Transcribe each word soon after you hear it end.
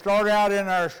Start out in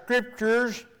our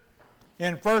scriptures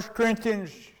in 1 Corinthians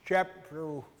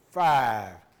chapter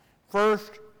 5. 1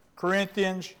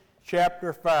 Corinthians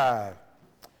chapter 5.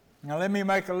 Now let me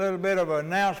make a little bit of an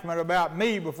announcement about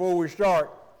me before we start.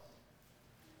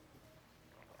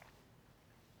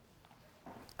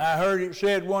 I heard it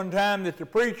said one time that the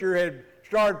preacher had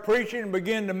started preaching and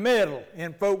began to meddle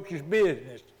in folks'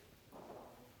 business.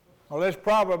 Well, that's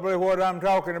probably what I'm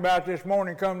talking about this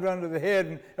morning, comes under the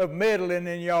head of meddling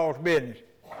in y'all's business.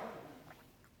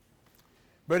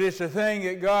 But it's a thing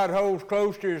that God holds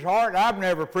close to his heart. I've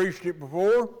never preached it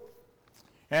before,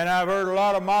 and I've heard a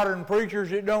lot of modern preachers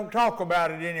that don't talk about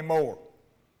it anymore.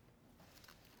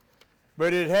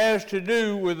 But it has to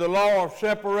do with the law of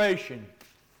separation.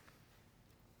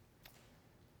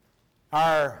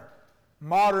 Our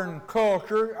modern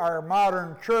culture, our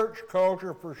modern church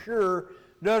culture for sure,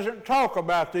 doesn't talk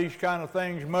about these kind of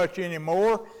things much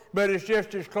anymore, but it's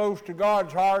just as close to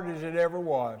God's heart as it ever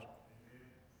was.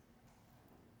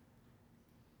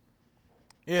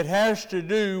 It has to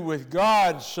do with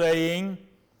God saying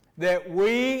that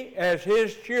we, as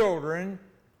his children,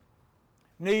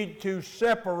 need to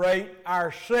separate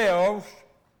ourselves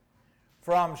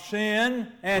from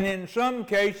sin, and in some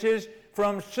cases,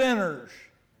 from sinners.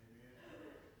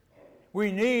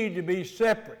 We need to be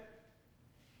separate.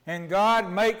 And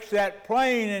God makes that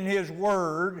plain in his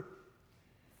word,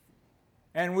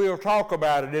 and we'll talk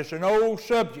about it. It's an old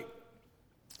subject.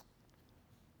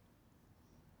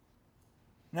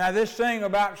 Now, this thing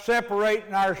about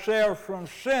separating ourselves from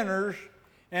sinners,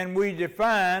 and we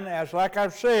define, as like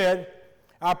I've said,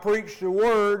 I preach the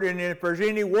word, and if there's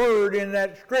any word in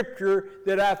that scripture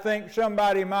that I think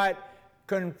somebody might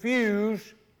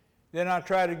confuse, then I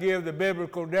try to give the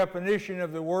biblical definition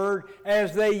of the word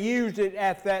as they used it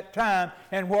at that time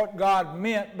and what God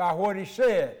meant by what he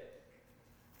said.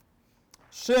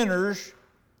 Sinners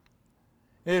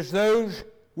is those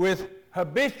with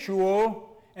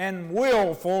habitual and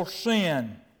willful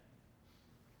sin.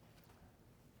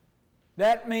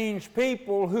 That means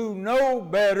people who know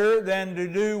better than to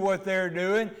do what they're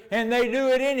doing, and they do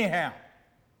it anyhow.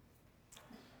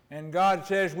 And God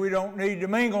says we don't need to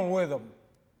mingle with them.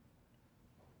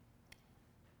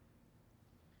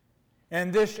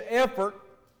 And this effort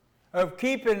of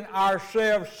keeping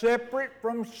ourselves separate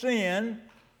from sin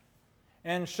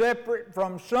and separate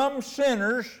from some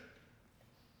sinners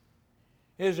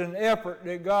is an effort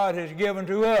that God has given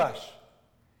to us.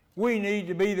 We need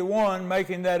to be the one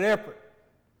making that effort.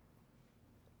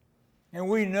 And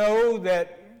we know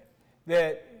that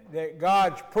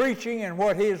God's preaching and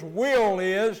what his will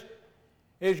is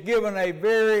given a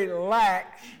very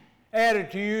lax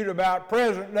attitude about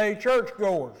present-day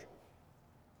churchgoers.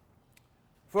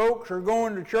 Folks are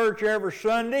going to church every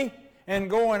Sunday and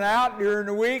going out during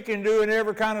the week and doing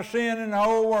every kind of sin in the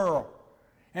whole world.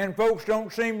 And folks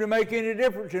don't seem to make any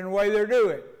difference in the way they're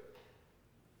doing.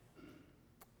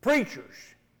 Preachers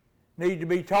need to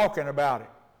be talking about it.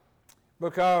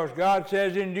 Because God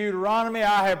says in Deuteronomy,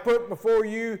 I have put before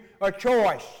you a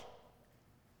choice.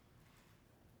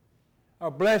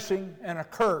 A blessing and a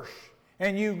curse.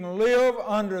 And you can live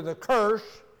under the curse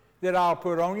that I'll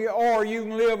put on you, or you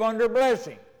can live under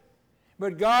blessing.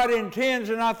 But God intends,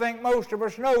 and I think most of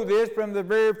us know this from the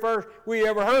very first we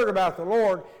ever heard about the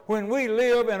Lord, when we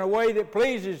live in a way that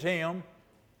pleases him,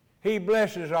 he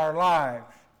blesses our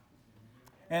lives.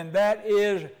 And that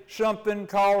is something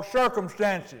called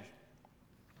circumstances.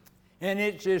 And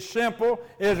it's as simple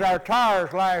as our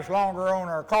tires last longer on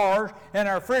our cars and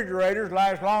our refrigerators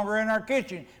last longer in our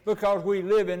kitchen because we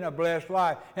live in a blessed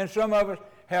life. And some of us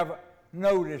have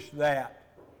noticed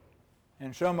that,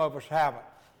 and some of us haven't.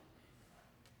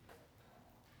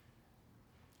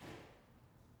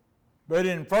 But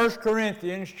in 1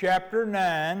 Corinthians chapter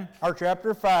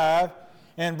 5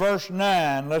 and verse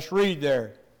 9, let's read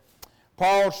there.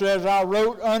 Paul says, I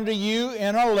wrote unto you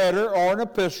in a letter or an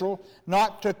epistle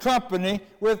not to company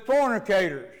with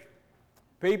fornicators,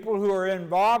 people who are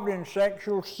involved in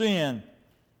sexual sin,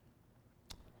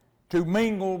 to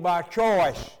mingle by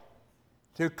choice.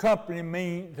 To company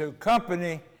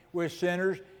with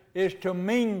sinners is to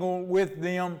mingle with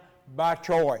them by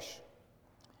choice.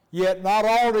 Yet not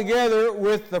altogether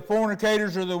with the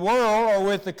fornicators of the world or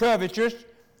with the covetous,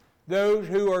 those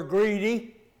who are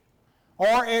greedy,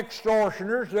 or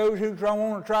extortioners, those who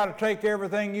want to try to take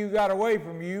everything you got away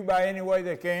from you by any way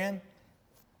they can,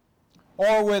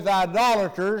 or with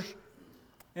idolaters.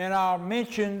 And I'll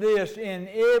mention this in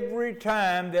every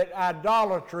time that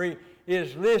idolatry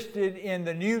is listed in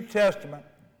the New Testament.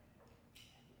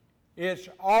 It's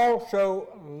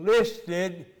also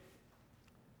listed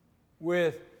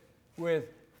with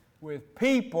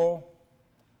people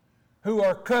who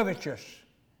are covetous.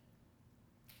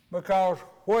 Because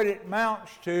what it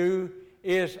amounts to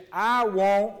is I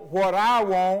want what I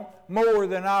want more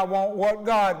than I want what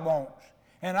God wants.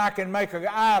 And I can make an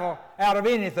idol out of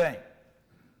anything.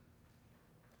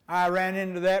 I ran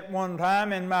into that one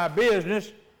time in my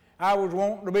business. I was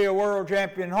wanting to be a world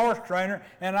champion horse trainer,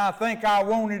 and I think I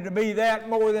wanted to be that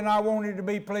more than I wanted to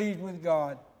be pleased with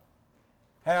God.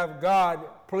 Have God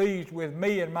pleased with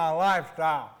me and my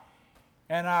lifestyle.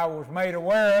 And I was made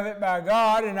aware of it by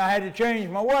God, and I had to change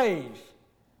my ways.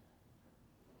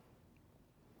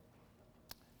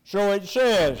 So it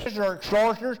says, or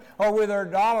extortioners, or with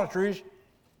idolaters,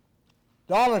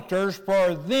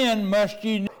 for then must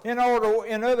ye, in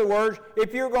other words,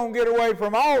 if you're going to get away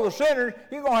from all the sinners,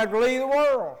 you're going to have to leave the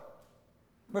world.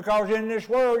 Because in this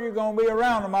world, you're going to be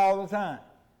around them all the time.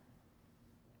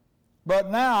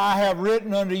 But now I have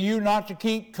written unto you not to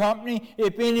keep company,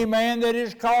 if any man that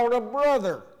is called a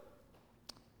brother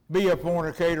be a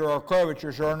fornicator, or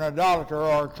covetous, or an idolater,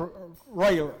 or a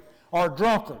railer, or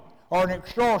drunkard, or an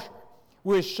extortioner.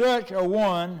 With such a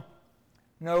one,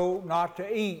 no, not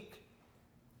to eat.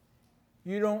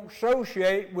 You don't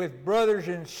associate with brothers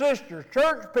and sisters,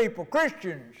 church people,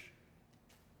 Christians,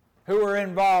 who are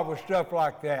involved with stuff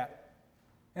like that.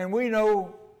 And we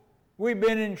know, we've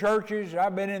been in churches,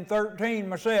 I've been in 13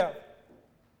 myself,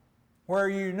 where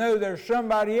you know there's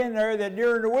somebody in there that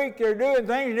during the week they're doing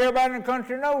things and everybody in the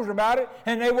country knows about it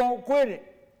and they won't quit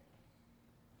it.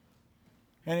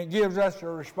 And it gives us a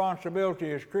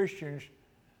responsibility as Christians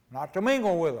not to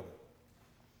mingle with them.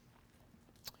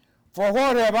 For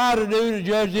what have I to do to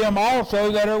judge them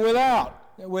also that are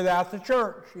without the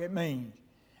church, it means,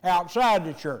 outside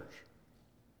the church?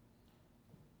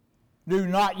 Do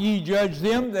not ye judge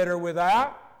them that are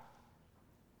without?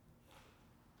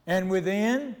 And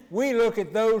within? We look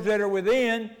at those that are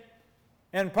within,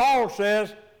 and Paul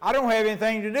says, I don't have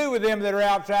anything to do with them that are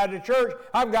outside the church.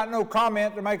 I've got no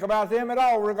comment to make about them at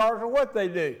all, regardless of what they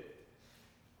do.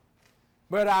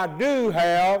 But I do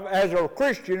have, as a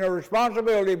Christian, a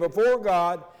responsibility before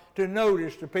God to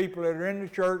notice the people that are in the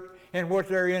church and what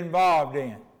they're involved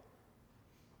in.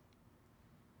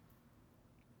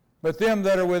 But them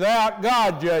that are without,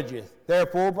 God judgeth.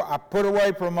 Therefore, I put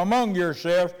away from among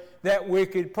yourselves that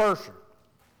wicked person.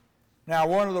 Now,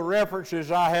 one of the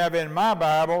references I have in my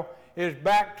Bible is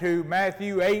back to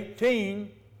Matthew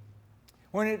 18,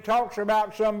 when it talks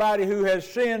about somebody who has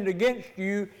sinned against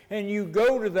you, and you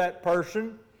go to that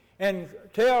person and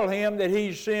tell him that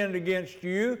he's sinned against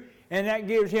you, and that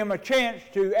gives him a chance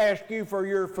to ask you for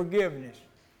your forgiveness.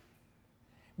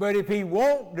 But if he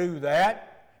won't do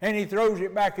that, and he throws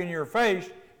it back in your face,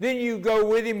 then you go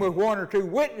with him with one or two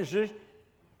witnesses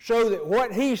so that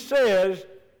what he says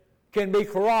can be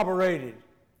corroborated.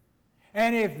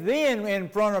 And if then in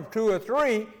front of two or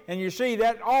three, and you see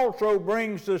that also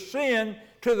brings the sin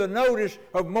to the notice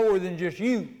of more than just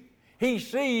you. He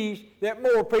sees that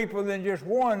more people than just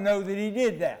one know that he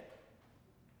did that.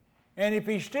 And if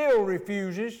he still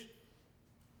refuses,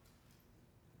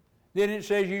 then it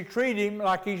says you treat him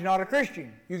like he's not a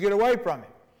Christian. You get away from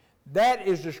him. That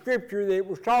is the scripture that it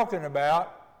was talking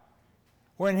about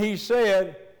when he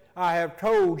said, I have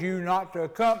told you not to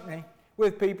accompany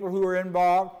with people who are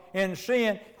involved in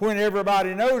sin when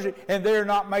everybody knows it and they're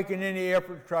not making any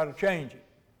effort to try to change it.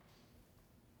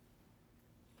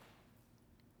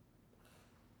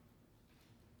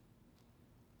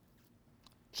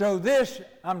 So this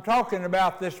I'm talking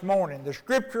about this morning, the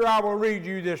scripture I will read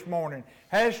you this morning,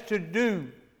 has to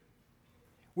do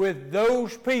with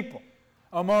those people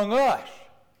among us.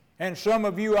 And some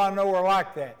of you I know are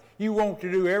like that. You want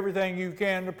to do everything you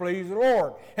can to please the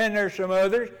Lord. And there's some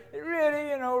others that really,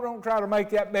 don't try to make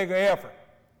that big an effort.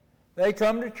 They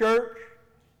come to church,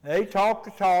 they talk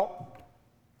the talk,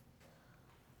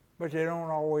 but they don't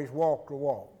always walk the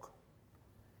walk.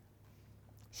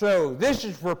 So this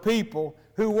is for people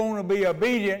who want to be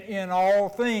obedient in all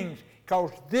things,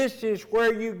 because this is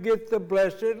where you get the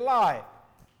blessed life.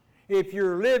 If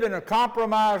you're living a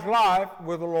compromised life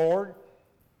with the Lord,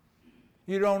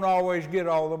 you don't always get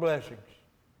all the blessings.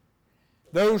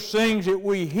 Those things that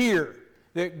we hear,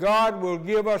 that God will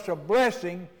give us a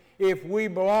blessing if we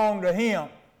belong to Him,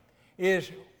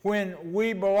 is when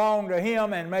we belong to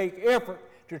Him and make effort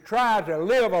to try to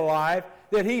live a life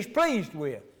that He's pleased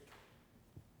with.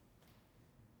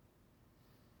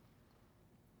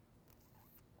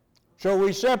 So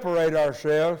we separate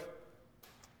ourselves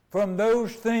from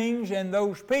those things and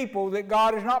those people that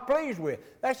God is not pleased with.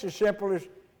 That's as simple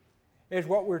as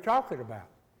what we're talking about.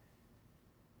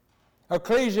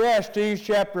 Ecclesiastes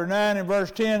chapter 9 and verse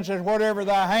 10 says, whatever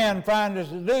thy hand findeth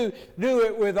to do, do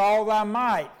it with all thy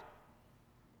might.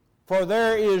 for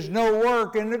there is no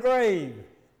work in the grave.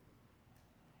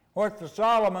 What the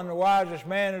Solomon, the wisest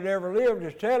man that ever lived,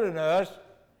 is telling us,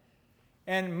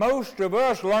 and most of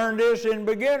us learned this in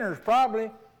beginners probably.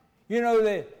 You know,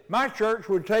 that my church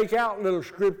would take out little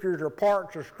scriptures or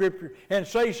parts of scripture and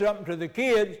say something to the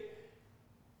kids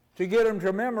to get them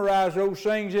to memorize those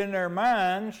things in their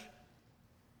minds.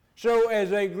 So as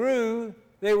they grew,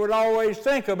 they would always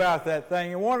think about that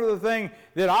thing. And one of the things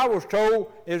that I was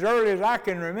told as early as I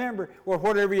can remember was,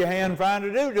 whatever your hand find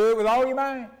to do it with all your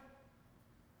mind.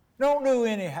 Don't do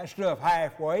any stuff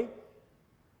halfway.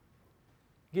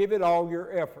 Give it all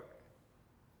your effort.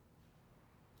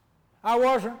 I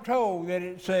wasn't told that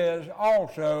it says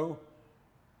also,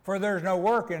 for there's no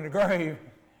work in the grave.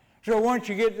 So once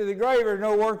you get to the grave, there's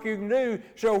no work you can do.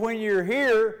 So when you're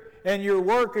here and your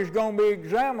work is going to be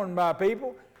examined by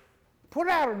people, put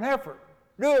out an effort.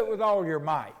 Do it with all your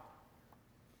might.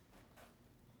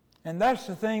 And that's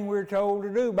the thing we're told to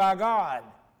do by God.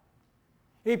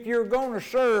 If you're going to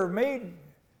serve me,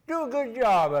 do a good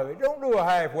job of it. Don't do a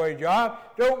halfway job.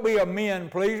 Don't be a men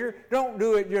pleaser. Don't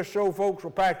do it just so folks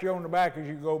will pat you on the back as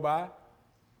you go by.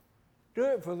 Do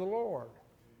it for the Lord.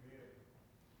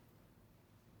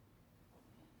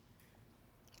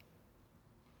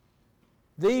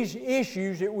 These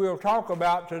issues that we'll talk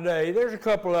about today, there's a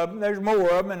couple of them. There's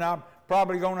more of them, and I'm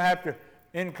probably going to have to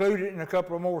include it in a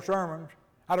couple of more sermons.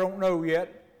 I don't know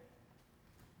yet.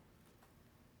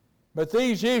 But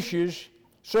these issues,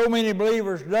 so many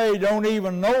believers today don't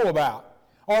even know about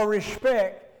or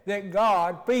respect that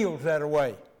God feels that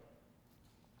way.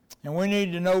 And we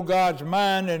need to know God's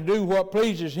mind and do what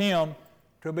pleases Him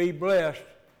to be blessed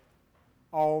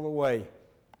all the way.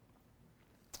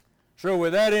 So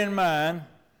with that in mind,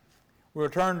 we'll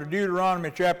turn to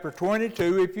Deuteronomy chapter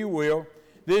 22, if you will.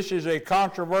 This is a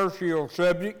controversial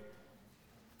subject,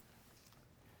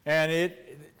 and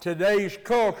today's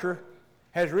culture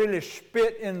has really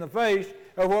spit in the face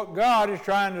of what God is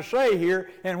trying to say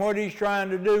here and what He's trying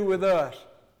to do with us.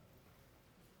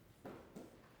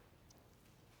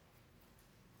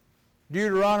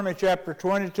 Deuteronomy chapter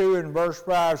 22 and verse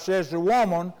 5 says, "The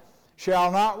woman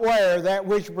shall not wear that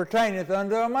which pertaineth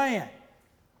unto a man.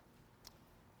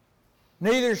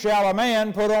 Neither shall a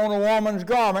man put on a woman's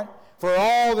garment, for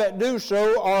all that do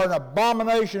so are an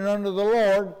abomination unto the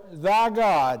Lord thy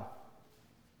God."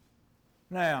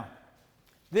 Now,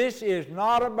 this is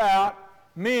not about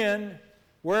men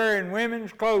wearing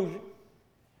women's clothes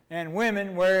and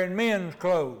women wearing men's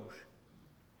clothes.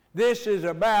 This is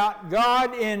about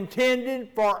God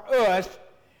intended for us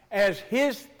as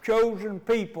His chosen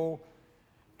people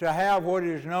to have what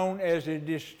is known as a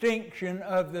distinction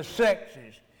of the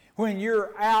sexes. When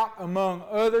you're out among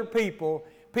other people,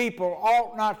 people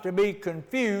ought not to be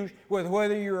confused with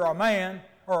whether you're a man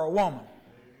or a woman.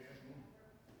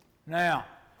 Now,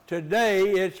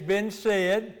 today it's been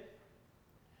said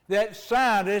that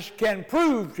scientists can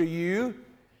prove to you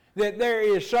that there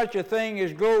is such a thing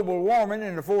as global warming.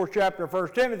 In the 4th chapter of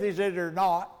 1 Timothy says there's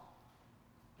not.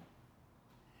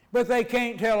 But they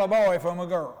can't tell a boy from a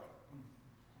girl.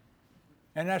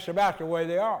 And that's about the way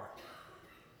they are.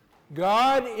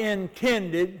 God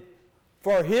intended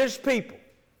for His people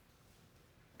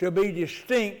to be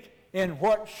distinct in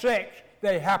what sex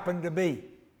they happen to be.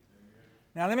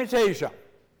 Now let me tell you something.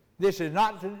 This is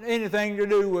not anything to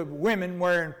do with women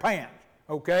wearing pants,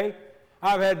 okay?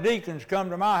 I've had deacons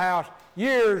come to my house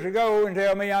years ago and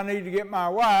tell me I need to get my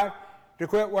wife to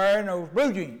quit wearing those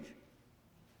blue jeans.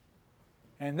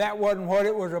 And that wasn't what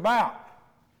it was about.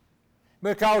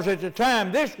 Because at the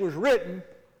time this was written,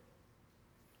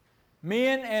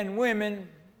 men and women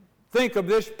think of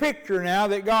this picture now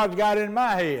that God's got in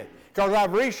my head. Because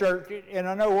I've researched it and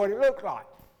I know what it looked like.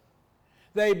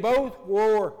 They both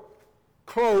wore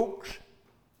cloaks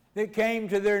that came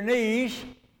to their knees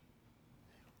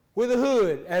with a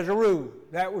hood as a rule.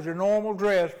 That was a normal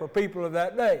dress for people of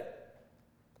that day.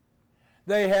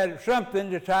 They had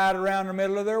something to tie it around the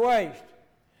middle of their waist.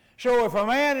 So if a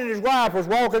man and his wife was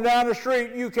walking down the street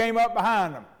and you came up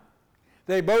behind them,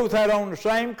 they both had on the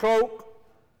same cloak.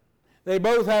 They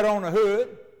both had on a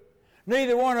hood.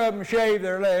 Neither one of them shaved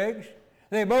their legs.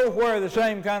 They both wear the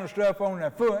same kind of stuff on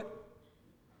their foot.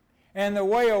 And the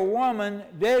way a woman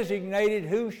designated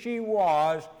who she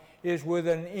was is with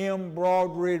an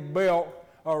embroidered belt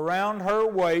around her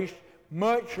waist,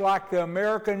 much like the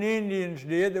American Indians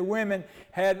did. The women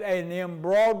had an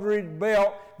embroidered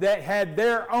belt that had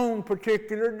their own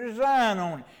particular design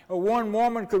on it. One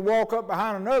woman could walk up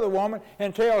behind another woman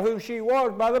and tell who she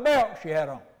was by the belt she had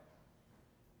on.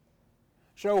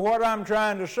 So what I'm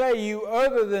trying to say, you,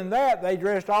 other than that, they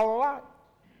dressed all alike.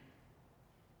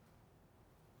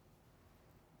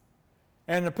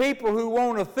 And the people who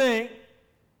want to think,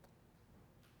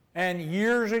 and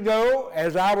years ago,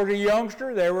 as I was a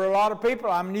youngster, there were a lot of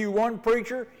people. I knew one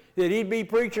preacher that he'd be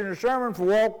preaching a sermon, if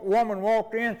a woman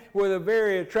walked in with a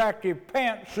very attractive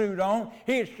pantsuit on,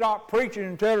 he'd stop preaching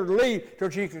and tell her to leave till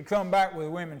she could come back with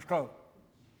women's clothes.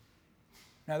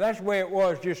 Now that's the way it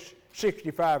was just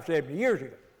 65, 70 years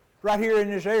ago, right here in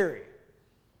this area.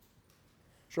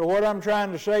 So what I'm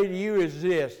trying to say to you is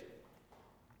this.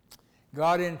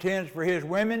 God intends for His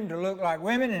women to look like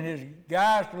women and His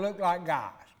guys to look like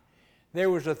guys. There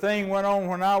was a thing went on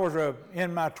when I was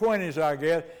in my 20s, I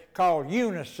guess, called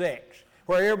unisex,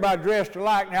 where everybody dressed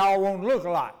alike and they all wanted to look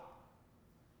alike.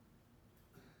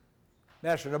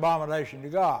 That's an abomination to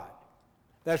God.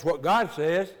 That's what God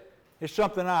says. It's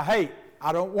something I hate.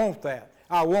 I don't want that.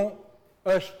 I want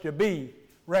us to be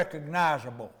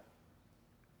recognizable.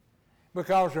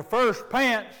 Because the first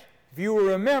pants, if you will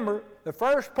remember, the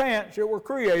first pants that were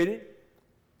created,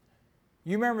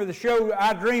 you remember the show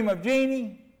I Dream of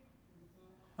Jeannie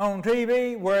on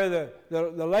TV, where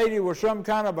the lady was some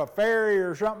kind of a fairy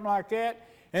or something like that,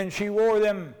 and she wore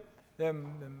them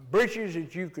breeches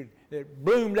that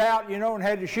bloomed out, you know, and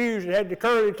had the shoes that had the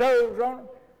curly toes on them.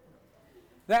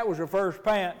 That was the first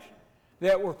pants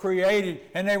that were created,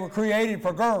 and they were created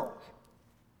for girls.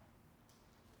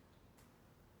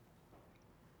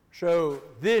 So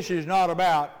this is not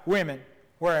about women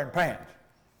wearing pants.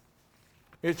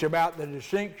 It's about the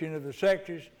distinction of the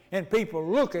sexes and people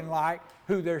looking like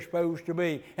who they're supposed to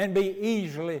be and be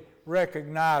easily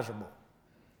recognizable.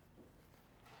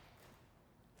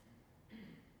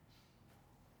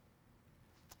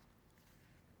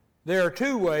 There are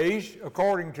two ways,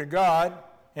 according to God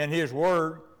and His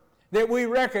Word, that we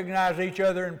recognize each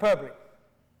other in public,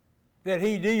 that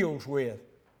He deals with.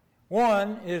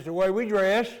 One is the way we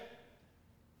dress,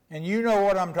 and you know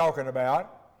what I'm talking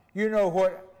about. You know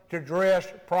what to dress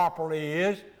properly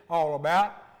is all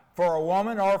about for a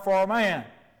woman or for a man.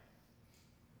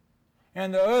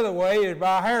 And the other way is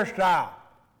by hairstyle.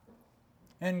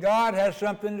 And God has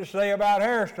something to say about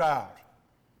hairstyles.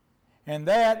 And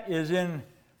that is in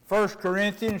 1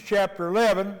 Corinthians chapter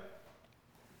 11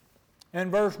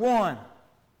 and verse 1.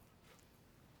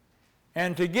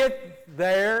 And to get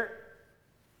there,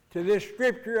 to this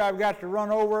scripture, I've got to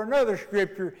run over another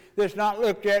scripture that's not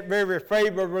looked at very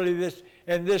favorably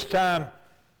this time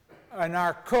in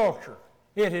our culture.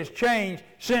 It has changed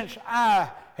since I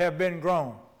have been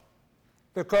grown.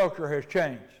 The culture has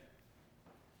changed.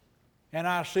 And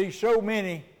I see so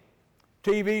many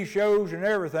TV shows and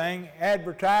everything,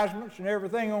 advertisements and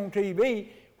everything on TV,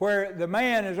 where the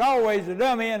man is always the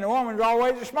dummy and the woman's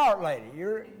always the smart lady.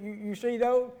 You see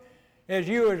those? As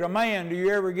you as a man, do you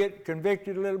ever get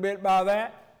convicted a little bit by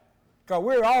that? Because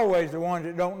we're always the ones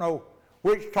that don't know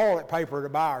which toilet paper to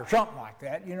buy or something like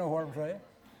that. You know what I'm saying?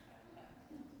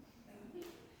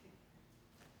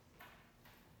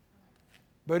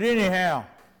 But anyhow,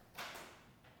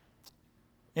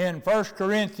 in 1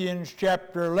 Corinthians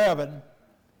chapter 11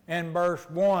 and verse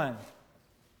 1,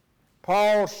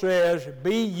 Paul says,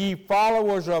 "Be ye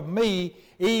followers of me,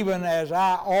 even as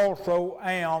I also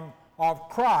am of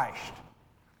Christ."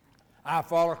 I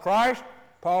follow Christ.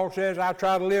 Paul says, I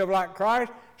try to live like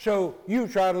Christ, so you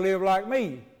try to live like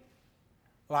me,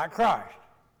 like Christ.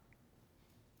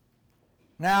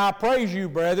 Now I praise you,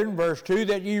 brethren, verse 2,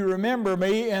 that you remember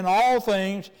me in all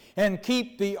things and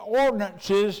keep the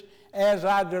ordinances as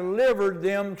I delivered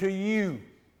them to you.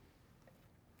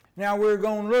 Now we're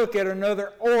going to look at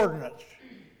another ordinance.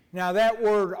 Now that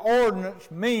word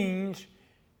ordinance means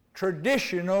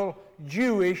traditional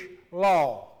Jewish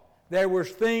law. There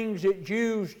was things that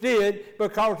Jews did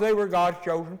because they were God's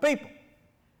chosen people.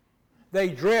 They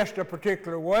dressed a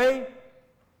particular way.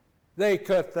 They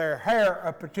cut their hair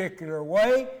a particular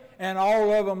way, and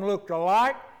all of them looked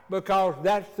alike because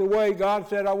that's the way God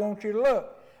said, I want you to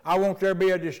look. I want there to be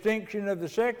a distinction of the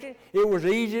sexes. It was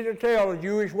easy to tell a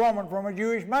Jewish woman from a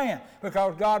Jewish man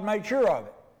because God made sure of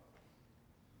it.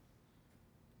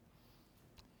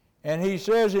 And he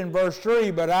says in verse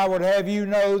 3, "But I would have you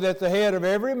know that the head of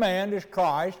every man is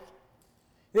Christ."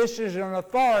 This is an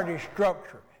authority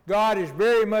structure. God is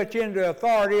very much into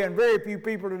authority, and very few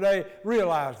people today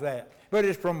realize that. But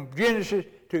it's from Genesis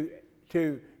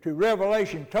to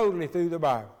Revelation, totally through the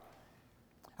Bible.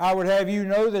 "I would have you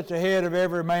know that the head of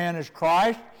every man is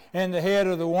Christ, and the head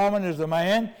of the woman is the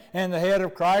man, and the head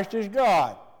of Christ is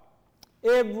God."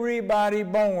 Everybody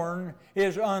born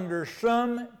is under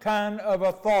some kind of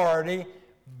authority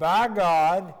by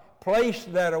God,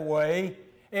 placed that way,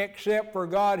 except for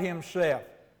God Himself.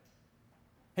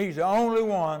 He's the only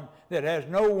one that has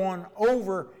no one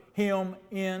over him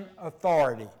in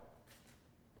authority.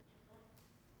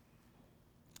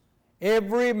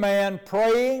 Every man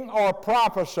praying or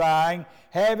prophesying,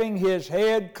 having his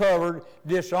head covered,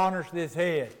 dishonors his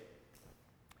head.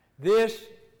 This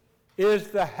is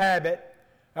the habit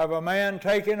of a man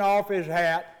taking off his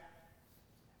hat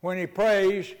when he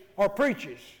prays or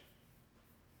preaches.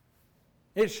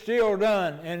 It's still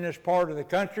done in this part of the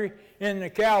country, in the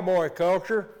cowboy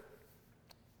culture,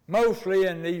 mostly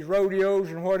in these rodeos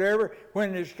and whatever.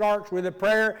 When it starts with a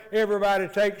prayer, everybody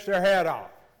takes their hat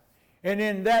off. And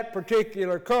in that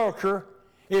particular culture,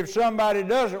 if somebody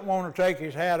doesn't want to take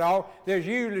his hat off, there's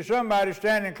usually somebody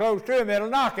standing close to him that'll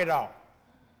knock it off,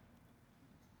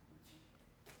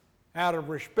 out of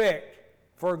respect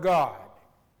for God.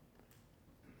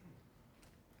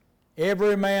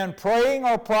 Every man praying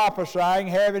or prophesying,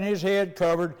 having his head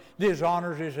covered,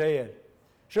 dishonors his head.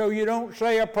 So you don't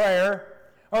say a prayer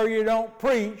or you don't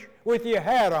preach with your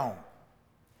hat on.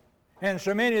 And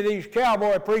so many of these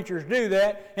cowboy preachers do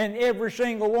that, and every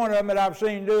single one of them that I've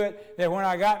seen do it, that when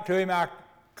I got to him, I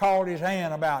called his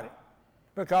hand about it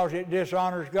because it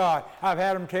dishonors God. I've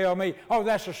had them tell me, oh,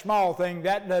 that's a small thing,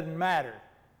 that doesn't matter.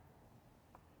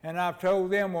 And I've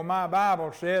told them, well, my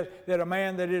Bible says that a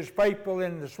man that is faithful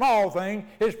in the small thing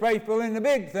is faithful in the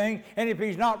big thing, and if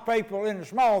he's not faithful in the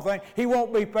small thing, he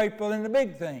won't be faithful in the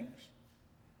big things.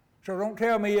 So don't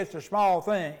tell me it's a small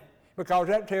thing, because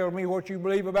that tells me what you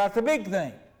believe about the big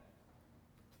thing.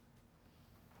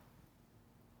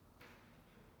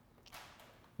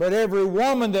 But every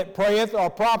woman that prayeth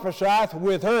or prophesieth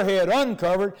with her head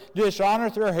uncovered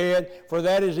dishonoreth her head, for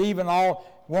that is even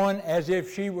all one as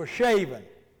if she were shaven.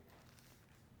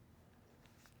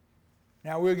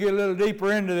 Now we'll get a little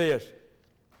deeper into this.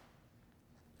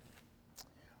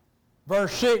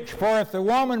 Verse 6, for if the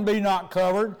woman be not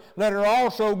covered, let her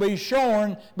also be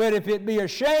shorn, but if it be a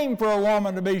shame for a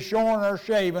woman to be shorn or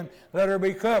shaven, let her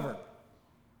be covered.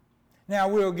 Now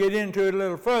we'll get into it a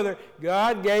little further.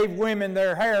 God gave women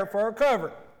their hair for a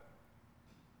cover.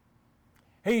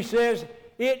 He says,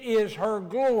 it is her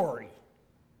glory.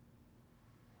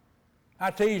 I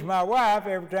tease my wife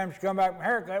every time she comes back from a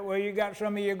haircut, well, you got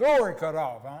some of your glory cut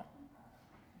off, huh?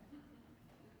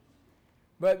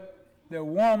 But the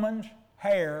woman's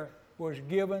hair was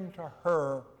given to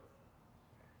her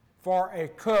for a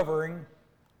covering,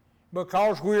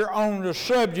 because we're on the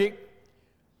subject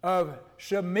of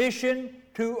submission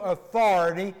to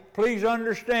authority. Please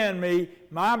understand me.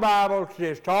 My Bible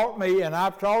has taught me, and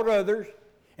I've taught others,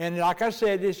 and like I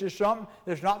said, this is something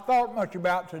that's not thought much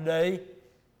about today.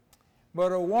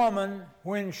 But a woman,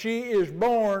 when she is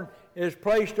born, is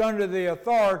placed under the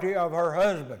authority of her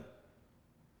husband.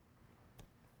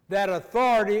 That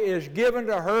authority is given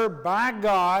to her by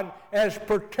God as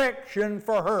protection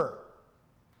for her.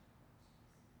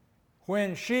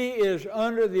 When she is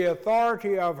under the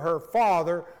authority of her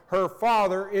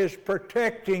father is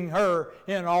protecting her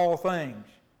in all things.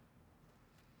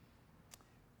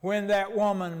 When that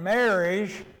woman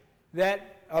marries,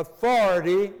 that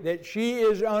authority that she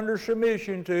is under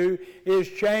submission to is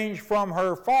changed from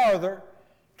her father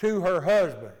to her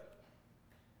husband.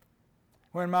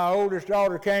 When my oldest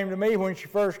daughter came to me when she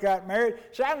first got married,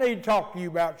 said, I need to talk to you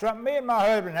about something. Me and my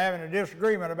husband having a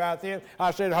disagreement about this.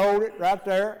 I said, hold it right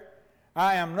there.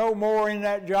 I am no more in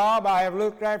that job. I have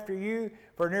looked after you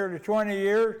for nearly 20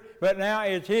 years, but now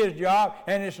it's his job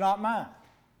and it's not mine.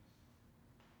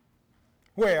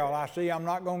 Well, I see I'm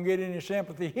not going to get any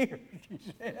sympathy here, she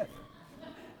said.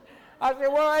 I said,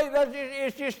 well,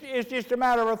 hey, it's just a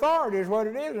matter of authority is what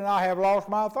it is, and I have lost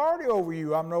my authority over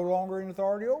you. I'm no longer in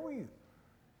authority over you.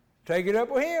 Take it up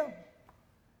with him.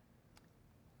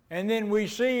 And then we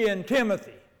see in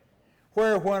Timothy,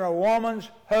 where when a woman's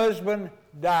husband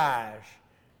dies,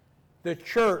 the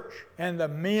church and the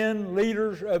men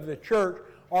leaders of the church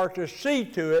are to see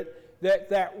to it that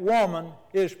that woman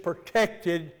is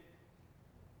protected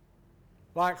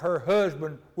like her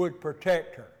husband would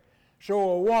protect her. So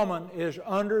a woman is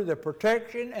under the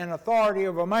protection and authority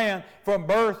of a man from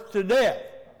birth to death,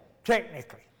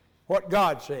 technically, what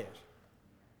God says.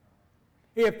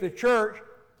 If the church,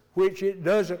 which it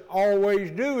doesn't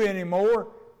always do anymore,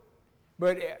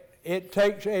 but it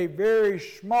takes a very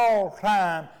small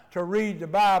time to read the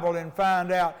Bible and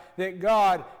find out that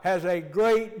God has a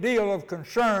great deal of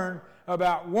concern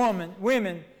about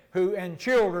women who and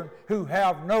children who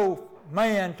have no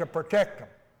man to protect them.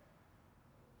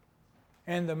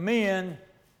 And the men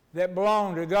that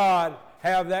belong to God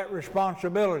have that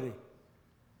responsibility.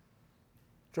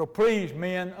 So please,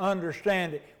 men,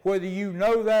 understand it. Whether you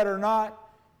know that or not,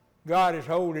 God is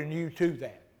holding you to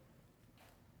that.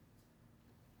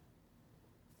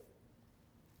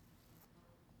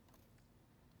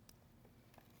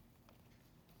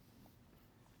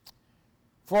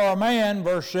 For a man,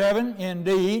 verse 7,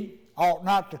 indeed, ought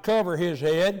not to cover his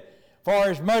head, for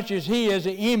as much as he is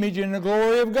the image and the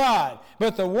glory of God.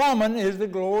 But the woman is the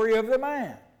glory of the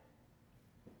man.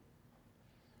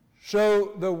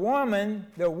 So the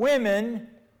women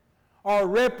are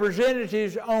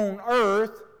representatives on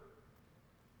earth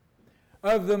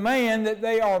of the man that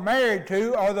they are married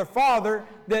to or the father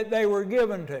that they were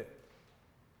given to.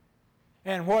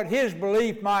 And what his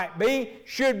belief might be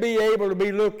should be able to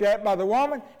be looked at by the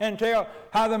woman and tell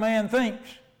how the man thinks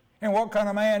and what kind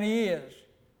of man he is.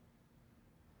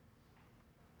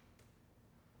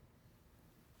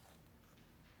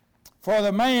 For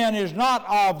the man is not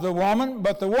of the woman,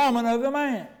 but the woman of the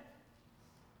man.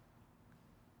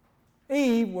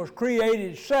 Eve was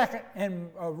created second, and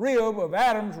a rib of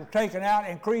Adam's was taken out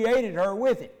and created her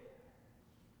with it.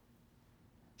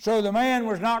 So the man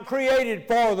was not created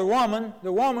for the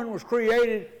woman was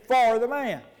created for the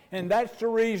man. And that's the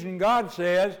reason God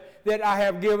says that I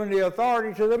have given the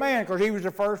authority to the man, because he was the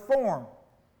first form.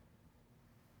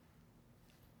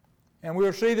 And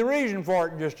we'll see the reason for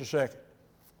it in just a second.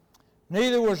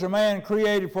 Neither was the man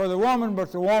created for the woman,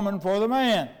 but the woman for the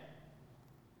man.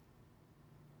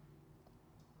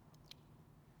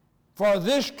 For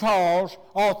this cause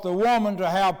ought the woman to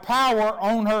have power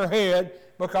on her head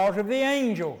because of the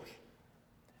angels.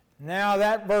 Now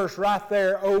that verse right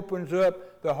there opens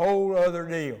up the whole other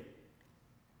deal.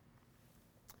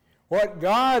 What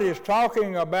God is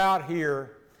talking about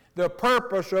here, the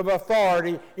purpose of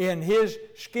authority in His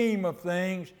scheme of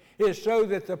things, is so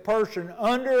that the person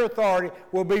under authority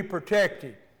will be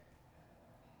protected.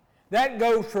 That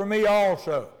goes for me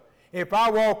also. If I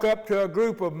walk up to a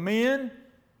group of men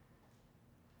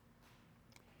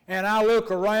and I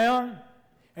look around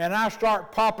and I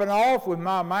start popping off with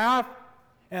my mouth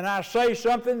and I say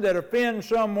something that offends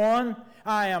someone,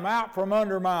 I am out from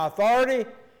under my authority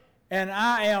and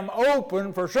I am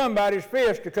open for somebody's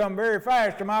fist to come very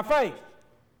fast to my face.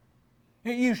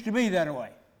 It used to be that way.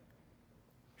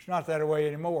 It's not that way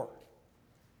anymore.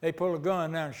 They pull a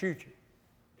gun down and shoot you.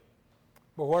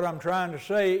 But what I'm trying to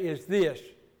say is this: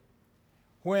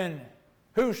 when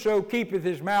whoso keepeth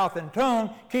his mouth and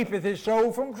tongue keepeth his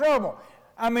soul from trouble.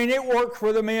 I mean, it works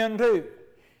for the men too.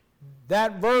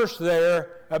 That verse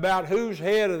there about who's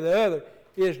head of the other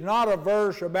is not a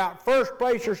verse about first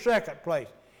place or second place.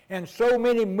 And so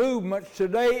many movements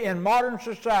today in modern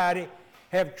society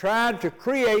have tried to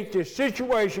create this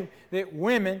situation that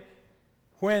women,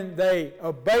 when they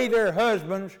obey their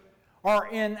husbands, are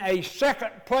in a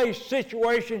second place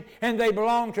situation and they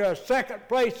belong to a second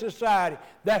place society.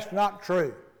 That's not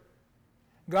true.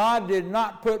 God did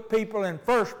not put people in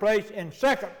first place and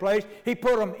second place. He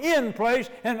put them in place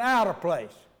and out of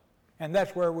place. And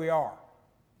that's where we are.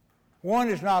 One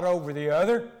is not over the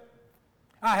other.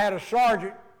 I had a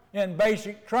sergeant in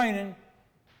basic training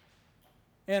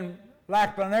in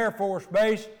Lackland Air Force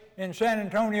Base in San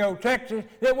Antonio, Texas,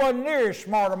 that wasn't near as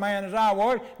smart a man as I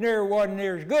was, wasn't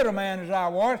near as good a man as I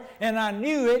was, and I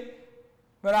knew it,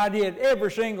 but I did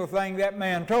every single thing that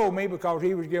man told me because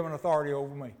he was given authority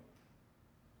over me.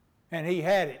 And he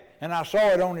had it, and I saw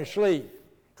it on his sleeve,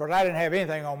 because I didn't have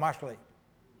anything on my sleeve.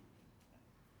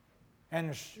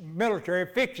 And the military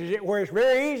fixes it where it's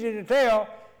very easy to tell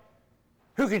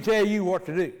who can tell you what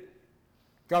to do,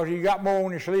 because you got more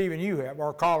on your sleeve than you have,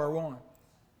 or collar one.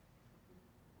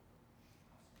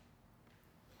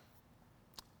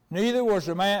 Neither was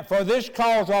the man, for this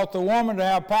cause ought the woman to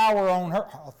have power on her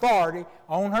authority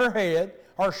on her head,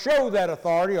 or show that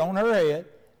authority on her head,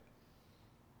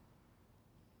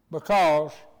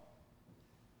 because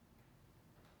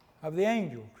of the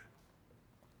angels.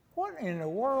 What in the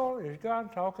world is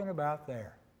God talking about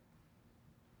there?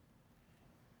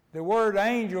 The word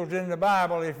angels in the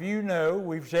Bible, if you know,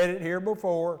 we've said it here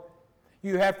before,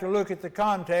 you have to look at the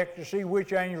context to see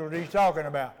which angels he's talking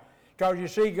about. Because you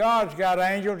see, God's got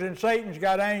angels and Satan's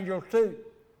got angels too.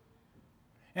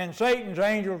 And Satan's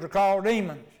angels are called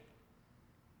demons.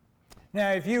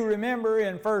 Now, if you remember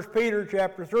in 1 Peter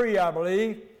chapter 3, I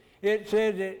believe, it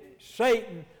says that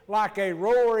Satan, like a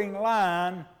roaring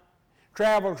lion,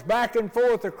 travels back and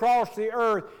forth across the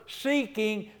earth,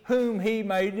 seeking whom he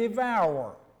may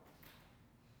devour.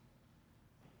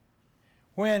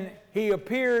 When he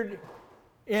appeared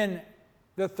in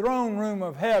the throne room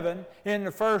of heaven, in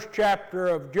the first chapter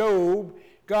of Job,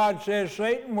 God says,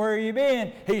 Satan, where have you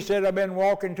been? He said, I've been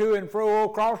walking to and fro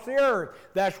across the earth.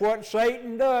 That's what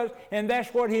Satan does, and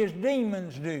that's what his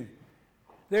demons do.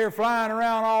 They're flying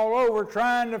around all over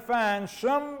trying to find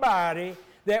somebody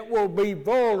that will be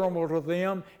vulnerable to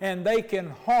them and they can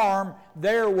harm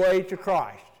their way to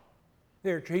Christ.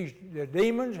 The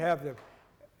demons have the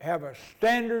have a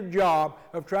standard job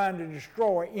of trying to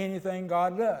destroy anything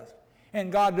God does.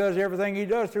 And God does everything He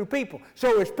does through people.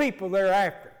 So it's people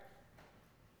thereafter.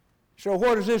 So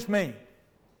what does this mean?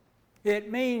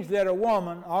 It means that a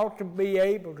woman ought to be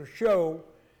able to show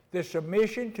the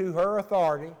submission to her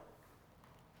authority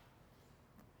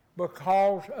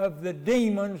because of the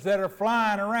demons that are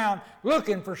flying around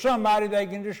looking for somebody they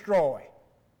can destroy.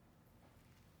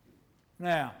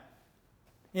 Now,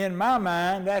 in my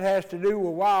mind, that has to do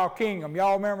with Wild Kingdom.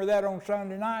 Y'all remember that on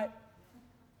Sunday night?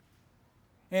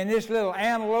 And this little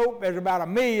antelope, there's about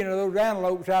 1 million of those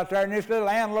antelopes out there, and this little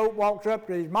antelope walks up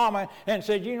to his mama and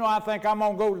says, you know, I think I'm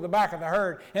going to go to the back of the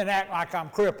herd and act like I'm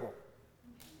crippled.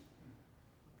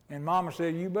 And mama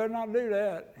said, you better not do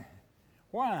that.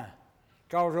 Why?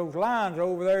 Because those lions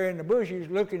over there in the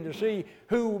bushes looking to see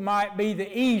who might be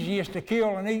the easiest to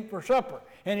kill and eat for supper.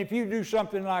 And if you do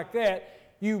something like that,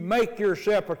 you make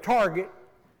yourself a target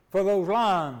for those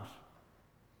lions.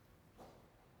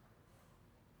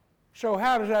 So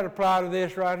how does that apply to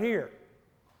this right here?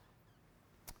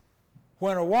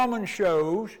 When a woman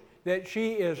shows that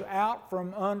she is out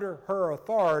from under her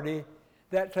authority,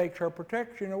 that takes her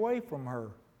protection away from her.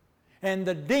 And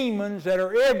the demons that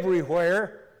are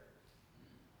everywhere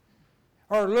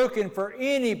are looking for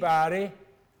anybody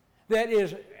that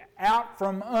is out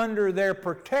from under their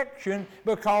protection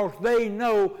because they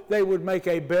know they would make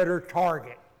a better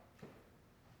target.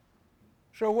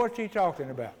 So what's he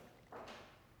talking about?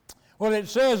 Well, it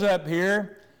says up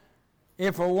here,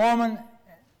 if a woman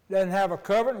doesn't have a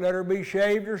covenant, let her be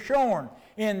shaved or shorn.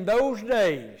 In those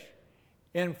days,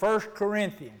 in 1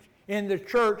 Corinthians, in the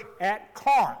church at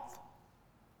Corinth,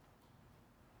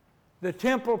 the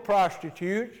temple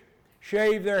prostitutes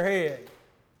shaved their head.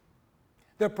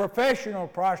 The professional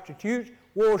prostitutes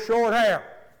wore short hair.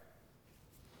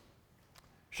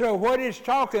 So what it's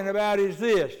talking about is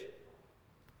this.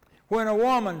 When a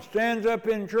woman stands up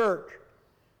in church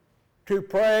to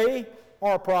pray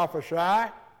or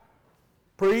prophesy,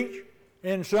 preach,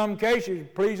 in some cases,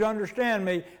 please understand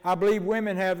me, I believe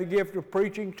women have the gift of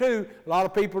preaching too. A lot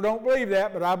of people don't believe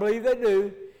that, but I believe they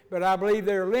do. But I believe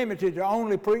they're limited to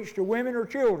only preach to women or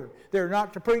children. They're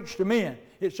not to preach to men.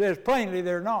 It says plainly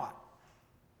they're not.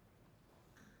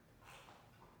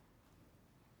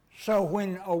 So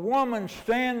when a woman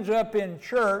stands up in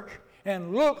church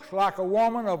and looks like a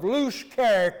woman of loose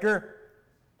character,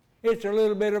 it's a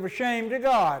little bit of a shame to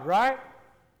God, right?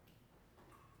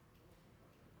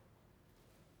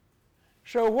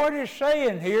 So what it's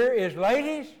saying here is,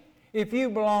 ladies, if you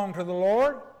belong to the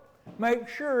Lord, make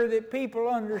sure that people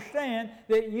understand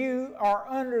that you are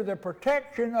under the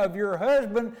protection of your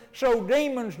husband so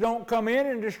demons don't come in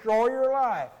and destroy your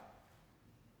life.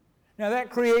 Now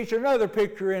that creates another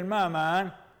picture in my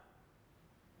mind,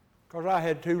 because I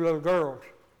had 2 little girls.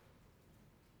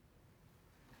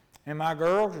 And my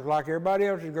girls, like everybody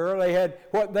else's girl, they had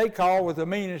what they call was the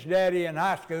meanest daddy in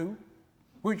high school,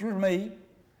 which was me.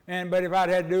 But if I'd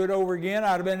had to do it over again,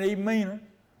 I'd have been even meaner.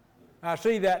 I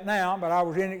see that now, but I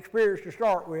was inexperienced to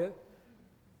start with.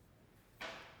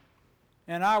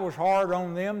 And I was hard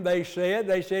on them, they said.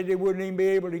 They said they wouldn't even be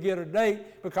able to get a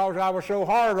date because I was so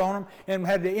hard on them and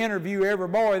had to interview every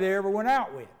boy they ever went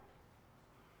out with.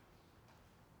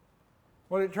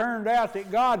 Well, it turned out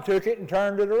that God took it and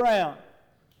turned it around.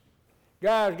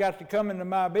 Guys got to come into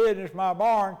my business, my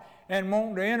barn, and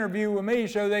wanting to interview with me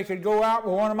so they could go out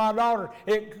with one of my daughters.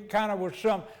 It kind of was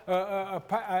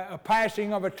a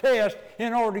passing of a test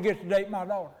in order to get to date my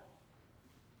daughter.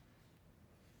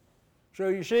 So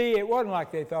you see, it wasn't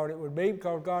like they thought it would be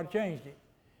because God changed it.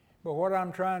 But what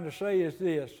I'm trying to say is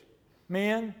this.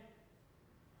 Men,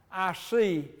 I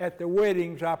see at the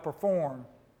weddings I perform,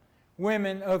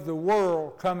 women of the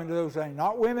world coming to those things.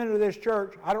 Not women of this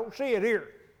church. I don't see it here.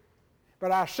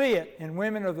 But I see it in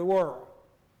women of the world.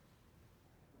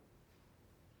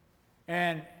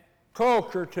 And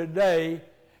culture today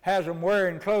has them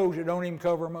wearing clothes that don't even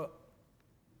cover them up.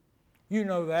 You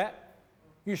know that.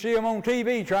 You see them on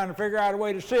TV trying to figure out a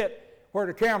way to sit where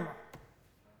the camera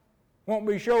won't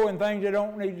be showing things they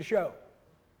don't need to show.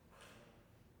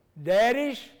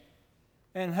 Daddies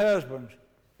and husbands,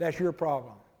 that's your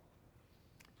problem.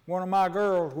 One of my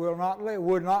girls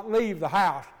would not leave the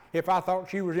house if I thought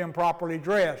she was improperly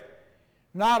dressed.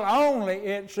 Not only,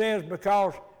 it says,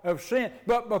 because of sin,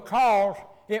 but because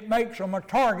it makes them a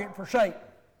target for Satan.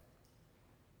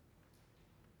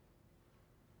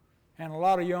 And a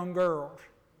lot of young girls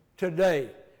today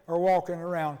are walking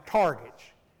around targets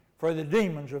for the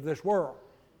demons of this world.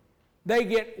 They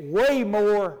get way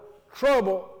more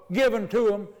trouble given to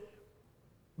them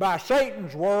by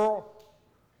Satan's world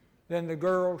than the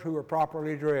girls who are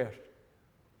properly dressed.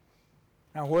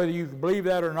 Now, whether you can believe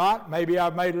that or not, maybe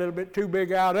I've made a little bit too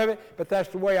big out of it, but that's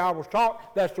the way I was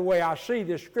taught. That's the way I see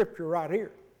this scripture right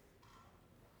here.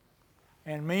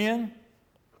 And men,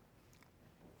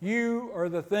 you are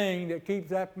the thing that keeps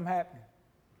that from happening.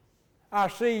 I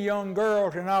see young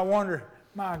girls and I wonder,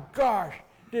 my gosh,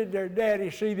 did their daddy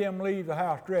see them leave the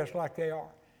house dressed like they are?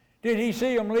 Did he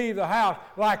see them leave the house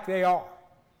like they are?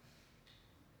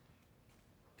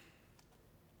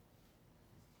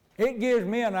 It gives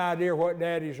me an idea what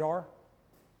daddies are.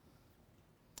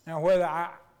 And whether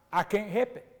I can't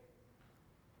help it.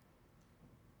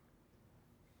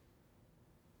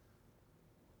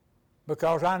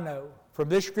 Because I know from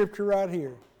this scripture right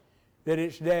here that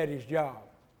it's daddy's job.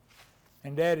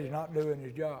 And daddy's not doing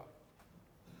his job.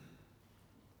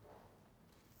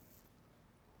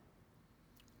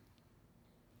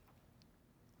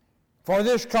 For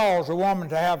this cause a woman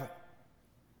to have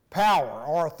power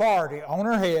or authority on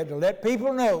her head to let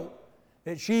people know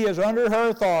that she is under her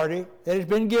authority that has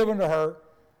been given to her,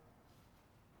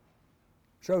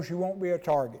 so she won't be a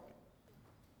target.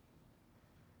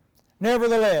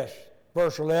 Nevertheless,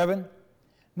 verse 11,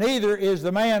 neither is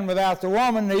the man without the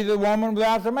woman, neither the woman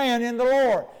without the man in the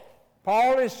Lord.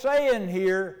 Paul is saying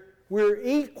here, we're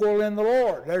equal in the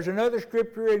Lord. There's another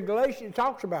scripture in Galatians that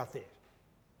talks about this.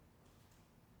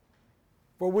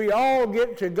 For we all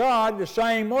get to God the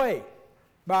same way,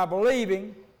 by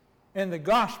believing in the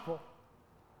gospel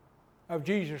of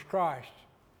Jesus Christ.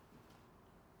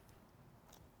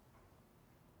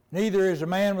 Neither is the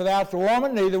man without the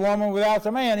woman, neither the woman without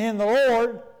the man. In the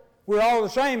Lord, we're all the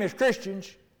same as Christians.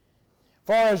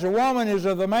 For as the woman is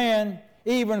of the man,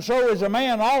 even so is the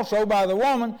man also by the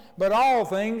woman, but all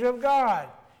things of God.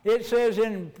 It says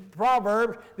in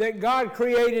Proverbs that God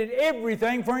created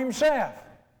everything for himself.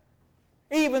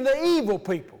 Even the evil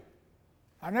people.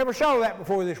 I never saw that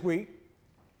before this week.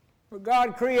 But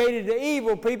God created the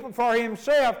evil people for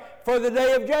himself for the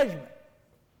day of judgment.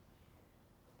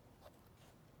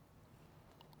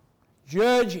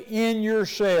 Judge in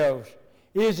yourselves,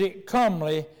 is it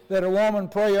comely that a woman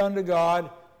pray unto God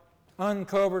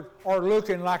uncovered or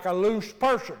looking like a loose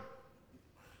person?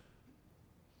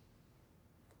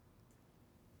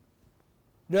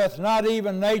 Doth not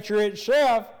even nature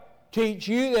itself teach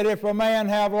you that if a man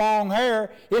have long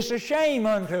hair, it's a shame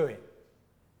unto him?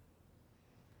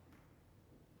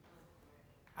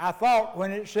 I thought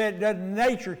when it said, doesn't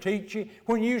nature teach you?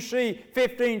 When you see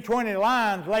 15, 20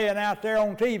 lions laying out there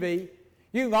on TV,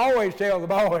 you can always tell the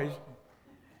boys.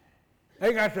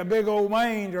 They got the big old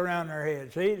manes around their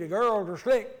heads. See, the girls are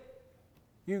slick.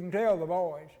 You can tell the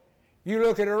boys. You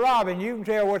look at a robin, you can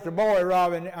tell what the boy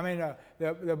robin,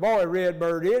 the boy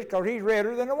redbird is, because he's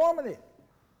redder than the woman is.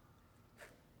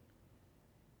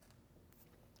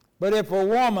 But if a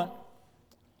woman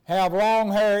have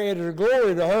long hair, it is a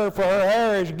glory to her, for her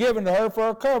hair is given to her for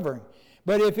a covering.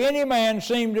 But if any man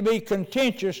seem to be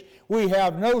contentious, we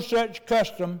have no such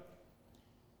custom,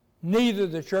 neither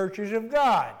the churches of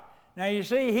God. Now you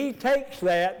see, he takes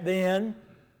that then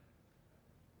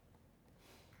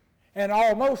and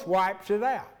almost wipes it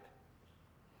out.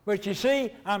 But you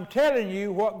see, I'm telling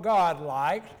you what God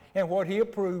likes and what he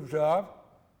approves of.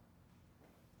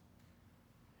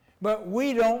 But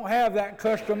we don't have that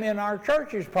custom in our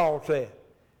churches, Paul said.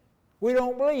 We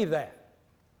don't believe that.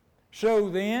 So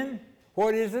then,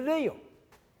 what is the deal?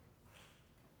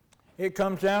 It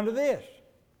comes down to this.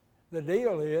 The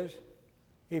deal is,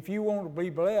 if you want to be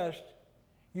blessed,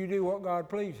 you do what God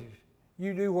pleases.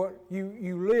 You do what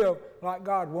you live like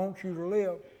God wants you to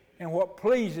live and what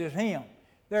pleases him.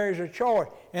 There is a choice.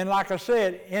 And like I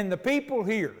said, in the people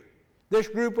here, this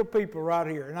group of people right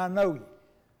here, and I know you,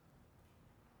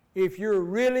 if you're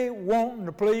really wanting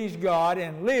to please God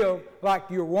and live like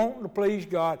you're wanting to please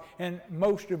God, and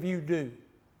most of you do,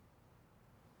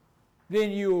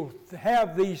 then you'll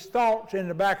have these thoughts in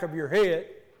the back of your head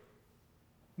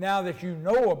now that you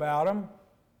know about them,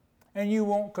 and you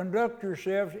won't conduct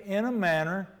yourselves in a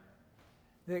manner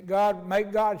that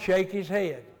make God shake his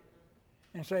head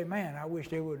and say, man, I wish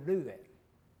they wouldn't do that.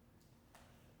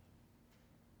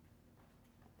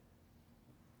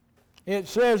 It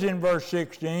says in verse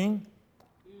 16,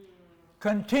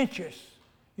 contentious.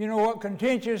 You know what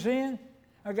contentious is?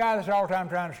 A guy that's all the time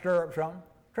trying to stir up something,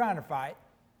 trying to fight.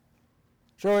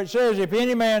 So it says, if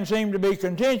any man seem to be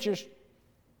contentious,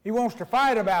 he wants to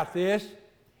fight about this,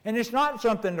 and it's not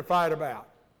something to fight about.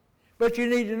 But you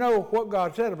need to know what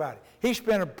God said about it. He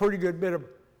spent a pretty good bit of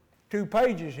 2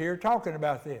 pages here talking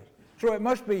about this. So it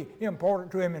must be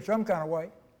important to him in some kind of way.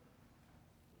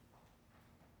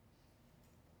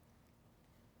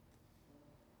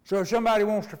 So if somebody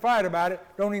wants to fight about it,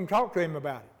 don't even talk to him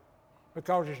about it,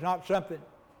 because it's not something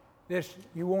this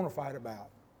you want to fight about.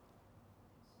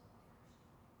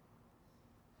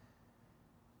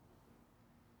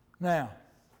 Now,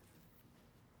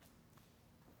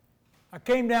 I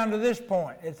came down to this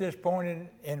point,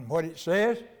 in what it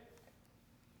says.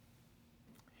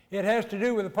 It has to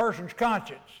do with a person's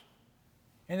conscience.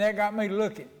 And that got me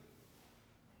looking.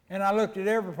 And I looked at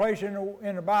every place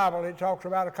in the Bible that talks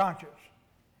about a conscience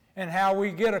and how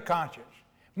we get a conscience.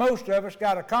 Most of us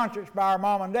got a conscience by our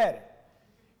mom and daddy.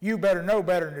 You better know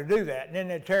better than to do that, and then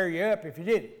they'd tear you up if you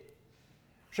did it.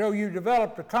 So you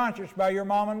developed a conscience by your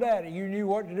mom and daddy. You knew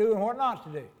what to do and what not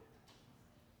to do.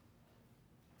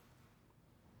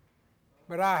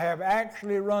 But I have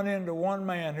actually run into one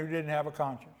man who didn't have a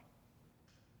conscience.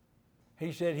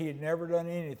 He said he had never done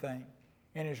anything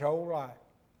in his whole life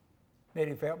that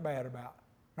he felt bad about.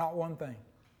 Not one thing.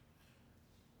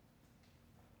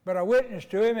 But I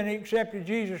witnessed to him and he accepted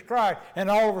Jesus Christ,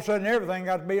 and all of a sudden everything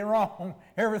got to being wrong.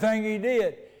 Everything he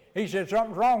did. He said,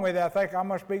 something's wrong with it. I think I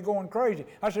must be going crazy.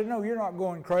 I said, no, you're not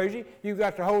going crazy. You've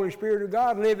got the Holy Spirit of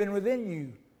God living within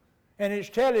you. And it's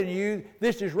telling you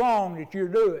this is wrong that you're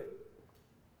doing.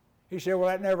 He said, well,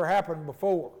 that never happened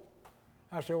before.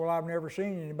 I said, well, I've never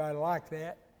seen anybody like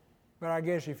that. But I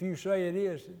guess if you say it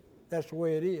is, that's the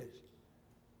way it is.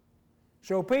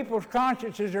 So people's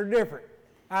consciences are different.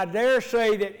 I dare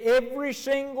say that every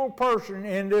single person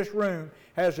in this room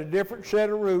has a different set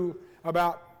of rules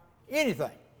about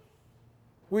anything.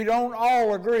 We don't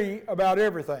all agree about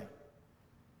everything.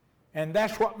 And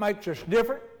that's what makes us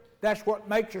different. That's what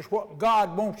makes us what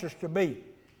God wants us to be.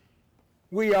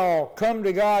 We all come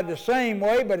to God the same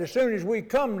way, but as soon as we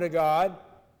come to God,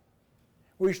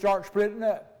 we start splitting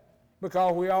up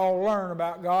because we all learn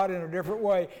about God in a different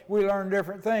way. We learn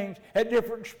different things at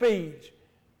different speeds.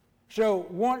 So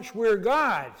once we're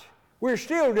God's, we're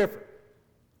still different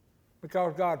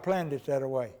because God planned it that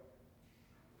way.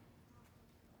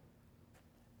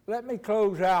 Let me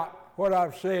close out what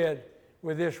I've said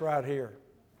with this right here.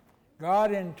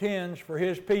 God intends for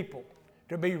His people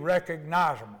to be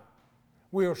recognizable.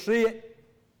 We'll see it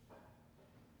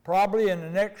probably in the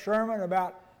next sermon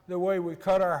about the way we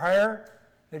cut our hair.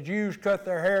 The Jews cut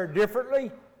their hair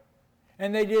differently,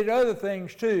 and they did other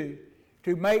things too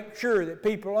to make sure that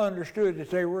people understood that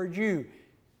they were a Jew.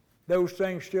 Those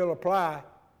things still apply,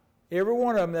 every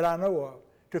one of them that I know of,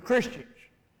 to Christians.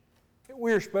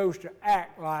 We're supposed to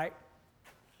act like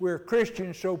we're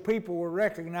Christians so people will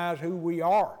recognize who we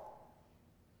are.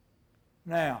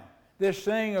 Now, this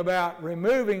thing about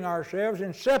removing ourselves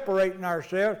and separating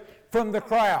ourselves from the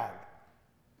crowd.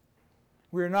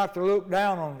 We're not to look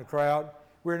down on the crowd.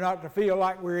 We're not to feel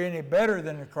like we're any better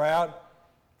than the crowd.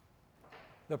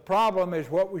 The problem is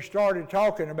what we started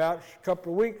talking about a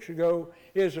couple of weeks ago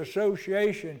is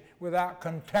association without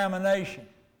contamination.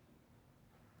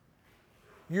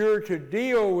 You're to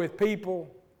deal with people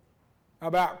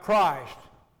about Christ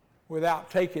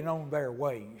without taking on their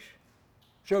ways.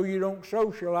 So you don't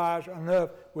socialize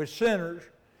enough with sinners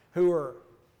who are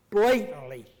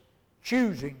blatantly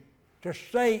choosing to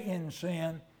stay in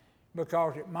sin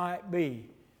because it might be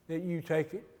that you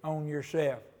take it on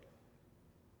yourself.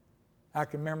 I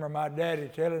can remember my daddy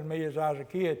telling me as I was a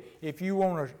kid, if you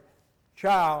want a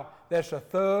child that's a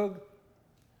thug,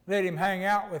 let him hang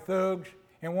out with thugs,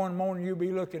 and one morning you'll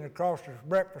be looking across the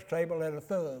breakfast table at a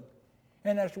thug.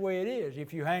 And that's the way it is.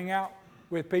 If you hang out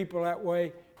with people that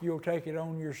way, you'll take it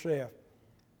on yourself.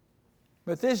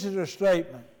 But this is a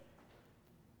statement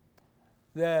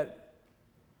that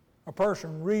a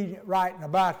person writing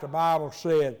about the Bible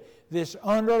said. This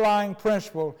underlying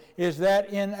principle is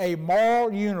that in a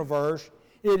moral universe,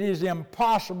 it is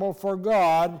impossible for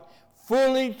God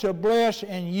fully to bless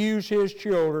and use His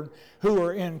children who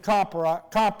are in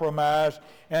compromise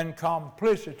and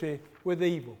complicity with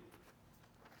evil.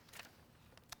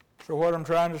 So what I'm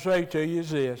trying to say to you is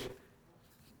this.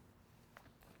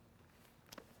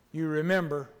 You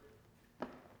remember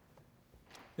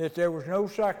that there was no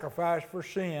sacrifice for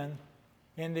sin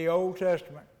in the Old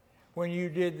Testament when you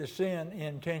did the sin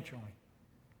intentionally.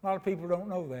 A lot of people don't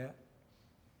know that.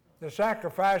 The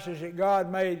sacrifices that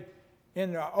God made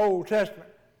in the Old Testament,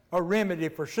 a remedy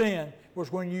for sin,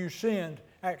 was when you sinned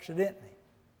accidentally.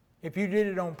 If you did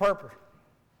it on purpose,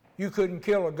 you couldn't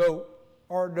kill a goat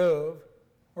or a dove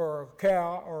or a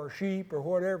cow or a sheep or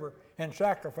whatever and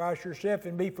sacrifice yourself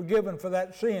and be forgiven for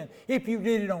that sin if you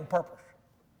did it on purpose.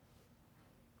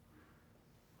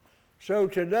 So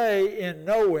today, in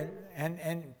knowing,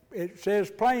 and it says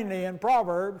plainly in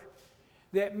Proverbs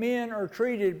that men are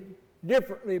treated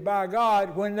differently by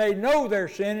God when they know they're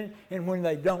sinning and when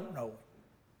they don't know it.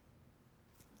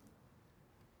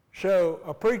 So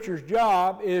a preacher's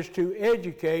job is to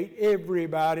educate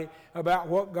everybody about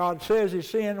what God says is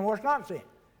sin and what's not sin.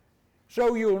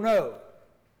 So you'll know.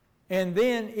 And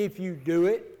then if you do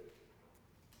it,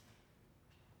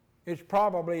 it's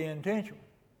probably intentional.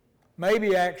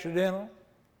 Maybe accidental.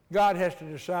 God has to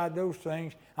decide those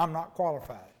things. I'm not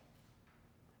qualified.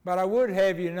 But I would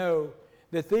have you know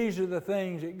that these are the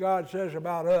things that God says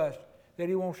about us that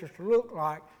He wants us to look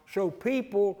like, so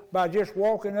people, by just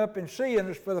walking up and seeing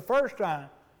us for the first time,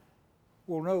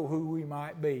 will know who we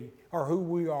might be or who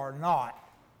we are not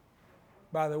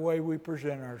by the way we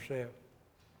present ourselves.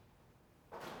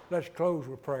 Let's close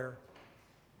with prayer.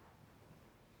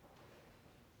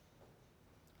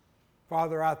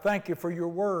 Father, I thank you for your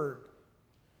word.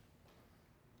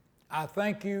 I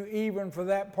thank you even for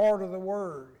that part of the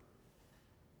word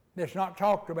that's not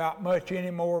talked about much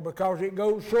anymore because it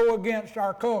goes so against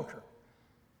our culture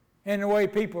and the way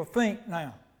people think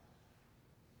now.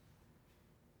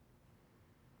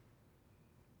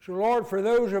 So Lord, for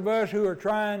those of us who are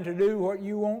trying to do what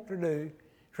you want to do,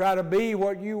 try to be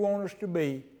what you want us to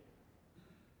be,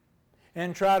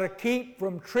 and try to keep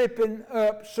from tripping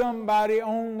up somebody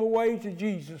on the way to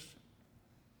Jesus,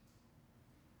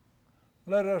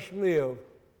 let us live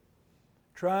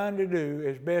trying to do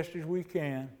as best as we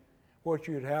can what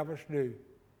you'd have us do.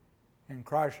 In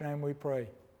Christ's name we pray.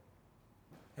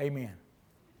 Amen.